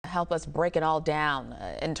help us break it all down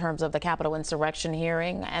in terms of the Capitol insurrection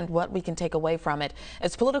hearing and what we can take away from it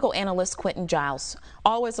is political analyst Quentin Giles.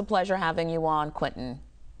 Always a pleasure having you on, Quentin.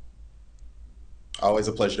 Always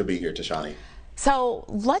a pleasure to be here, Tashani. So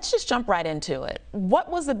let's just jump right into it.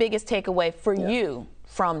 What was the biggest takeaway for you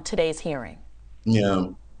from today's hearing?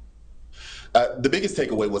 The biggest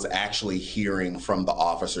takeaway was actually hearing from the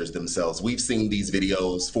officers themselves. We've seen these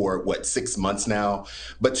videos for, 6 months now,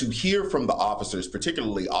 but to hear from the officers,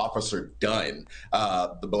 particularly Officer Dunn,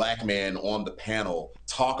 the black man on the panel,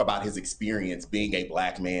 talk about his experience being a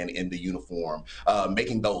black man in the uniform,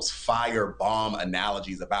 making those firebomb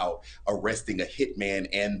analogies about arresting a hitman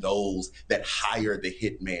and those that hire the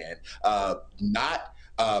hitman, not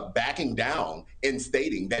backing down and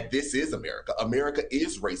stating that this is America. America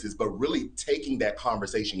is racist, but really taking that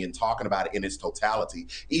conversation and talking about it in its totality,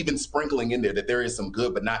 even sprinkling in there that there is some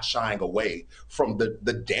good, but not shying away from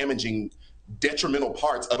the damaging, detrimental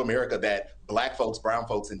parts of America that Black folks, brown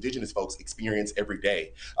folks, indigenous folks experience every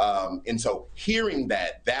day. And so hearing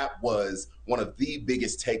that was one of the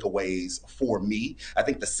biggest takeaways for me. I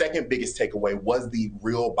think the second biggest takeaway was the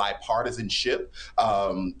real bipartisanship.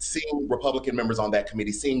 Seeing Republican members on that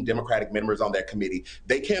committee, seeing Democratic members on that committee,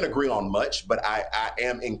 they can't agree on much, but I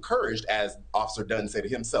am encouraged, as Officer Dunn said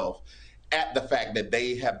himself, at the fact that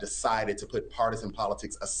they have decided to put partisan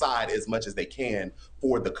politics aside as much as they can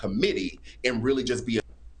for the committee and really just be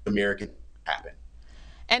American happen.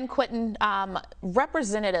 And Quentin,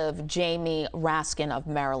 Representative Jamie Raskin of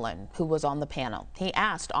Maryland, who was on the panel, he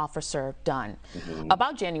asked Officer Dunn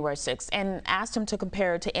about January 6th and asked him to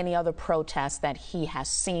compare it to any other protest that he has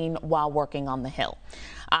seen while working on the Hill.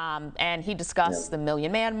 And he discussed the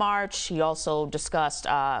Million Man March. He also discussed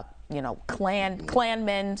Klan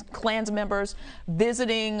members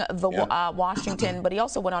visiting the Washington, but he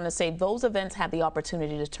also went on to say those events had the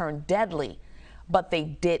opportunity to turn deadly, but they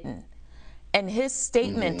didn't. And his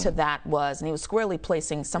statement to that was, and he was squarely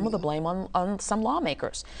placing some of the blame on some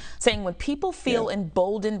lawmakers, saying when people feel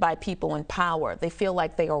emboldened by people in power, they feel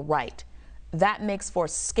like they are right. That makes for a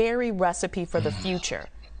scary recipe for the future,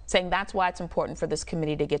 saying that's why it's important for this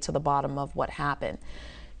committee to get to the bottom of what happened.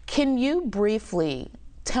 Can you briefly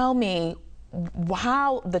tell me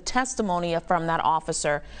how the testimony from that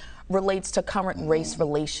officer relates to current race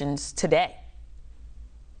relations today?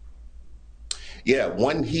 Yeah,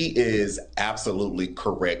 one, he is absolutely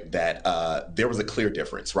correct that there was a clear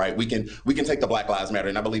difference, right? We can take the Black Lives Matter,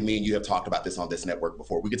 and I believe me and you have talked about this on this network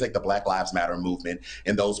before. We can take the Black Lives Matter movement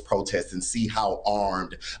and those protests and see how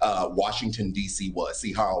armed Washington, D.C. was,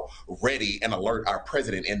 see how ready and alert our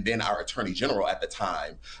president and then our attorney general at the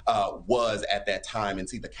time was at that time, and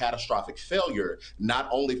see the catastrophic failure, not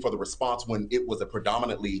only for the response when it was a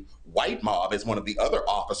predominantly white mob, as one of the other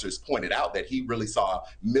officers pointed out, that he really saw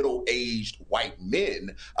middle-aged white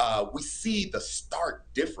men. We see the stark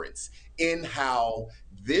difference in how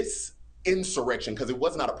this insurrection, because it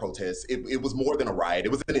was not a protest, it was more than a riot,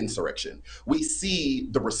 it was an insurrection. We see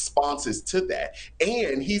the responses to that,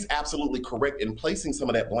 and he's absolutely correct in placing some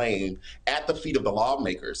of that blame at the feet of the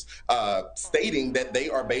lawmakers, stating that they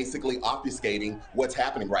are basically obfuscating what's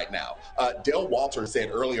happening right now. Del Walter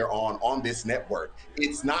said earlier on this network,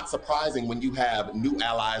 it's not surprising when you have new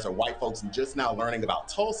allies or white folks just now learning about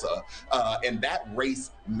Tulsa and that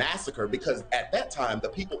race massacre, because at that time the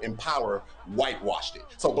people in power whitewashed it.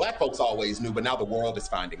 So Black folks always knew, but now the world is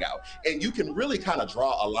finding out. And you can really kind of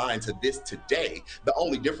draw a line to this today. The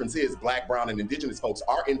only difference is Black, brown, and indigenous folks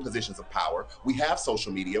are in positions of power. We have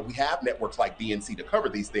social media, we have networks like DNC to cover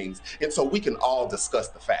these things, and so we can all discuss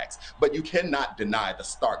the facts. But you cannot deny the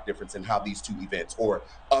stark difference in how these two events or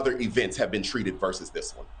other events have been treated versus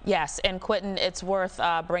this one. Yes, and Quentin, it's worth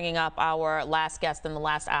bringing up our last guest in the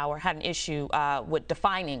last hour had an issue with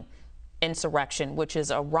defining insurrection, which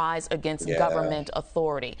is a rise against government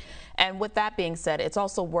authority. And with that being said, it's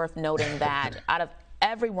also worth noting that out of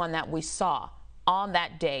everyone that we saw on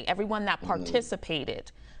that day, everyone that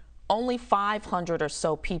participated, only 500 or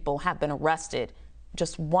so people have been arrested,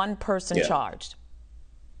 just one person charged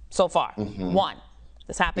so far. One.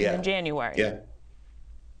 This happened in January.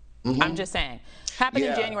 I'm just saying. Happened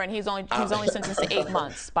in January, and he's only sentenced to 8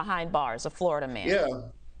 months behind bars, a Florida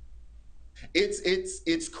man.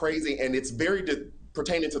 It's crazy, and it's very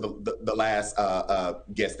pertaining to the last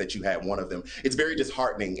guest that you had, one of them. It's very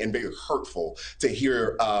disheartening and very hurtful to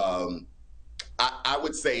hear. I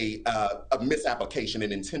would say a misapplication,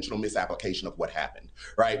 an intentional misapplication of what happened.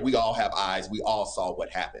 Right? We all have eyes. We all saw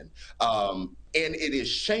what happened, and it is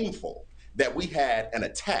shameful that we had an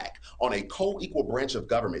attack on a co-equal branch of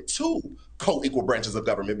government, two co-equal branches of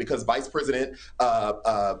government because Vice President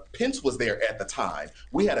Pence was there at the time.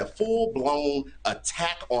 We had a full-blown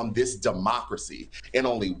attack on this democracy, and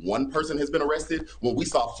only one person has been arrested when we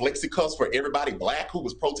saw flexicuffs for everybody black who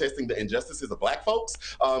was protesting the injustices of black folks.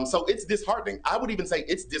 So it's disheartening. I would even say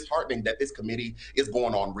it's disheartening that this committee is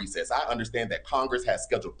going on recess. I understand that Congress has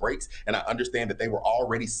scheduled breaks, and I understand that they were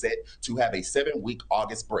already set to have a 7-week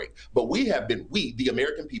August break. But we, the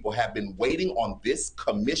American people, have been waiting on this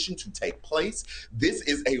commission to take place. This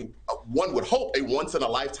is one would hope, a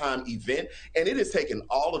once-in-a-lifetime event, and it has taken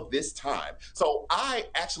all of this time. So I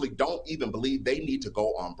actually don't even believe they need to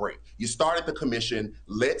go on break. You started the commission,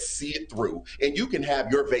 let's see it through, and you can have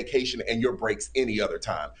your vacation and your breaks any other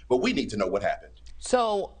time, but we need to know what happened.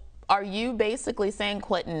 So are you basically saying,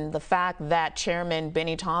 Quentin, the fact that Chairman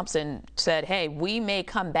Benny Thompson said, hey, we may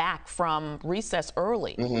come back from recess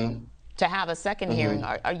early to have a second hearing,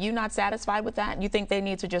 are you not satisfied with that? You think they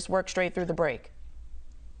need to just work straight through the break?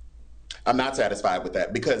 I'm not satisfied with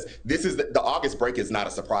that because this is the August break is not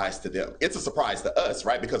a surprise to them. It's a surprise to us,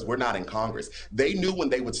 right? Because we're not in Congress. They knew when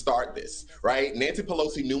they would start this, right? Nancy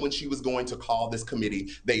Pelosi knew when she was going to call this committee.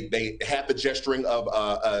 They had the gesturing of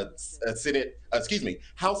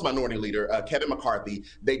House Minority Leader Kevin McCarthy.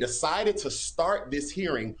 They decided to start this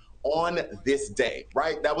hearing on this day,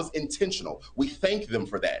 right? That was intentional. We thank them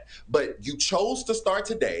for that. But you chose to start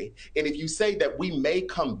today, and if you say that we may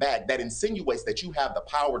come back, that insinuates that you have the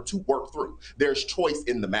power to work through. There's choice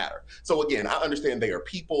in the matter. So again, I understand they are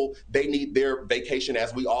people. They need their vacation,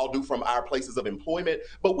 as we all do, from our places of employment,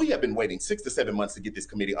 but we have been waiting 6 to 7 months to get this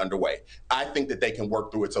committee underway. I think that they can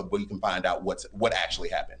work through it so we can find out what actually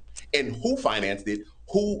happened and who financed it,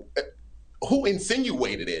 who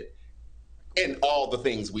insinuated it, and all the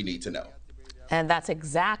things we need to know. And that's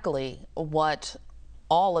exactly what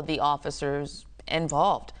all of the officers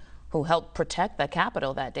involved who helped protect the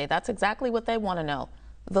Capitol that day, that's exactly what they want to know.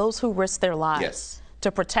 Those who risked their lives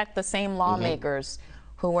to protect the same lawmakers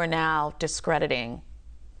who are now discrediting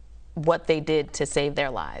what they did to save their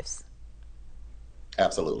lives.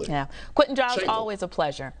 Absolutely. Yeah. Quentin Giles, always a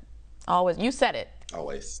pleasure. Always. You said it.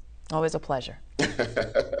 Always. Always a pleasure.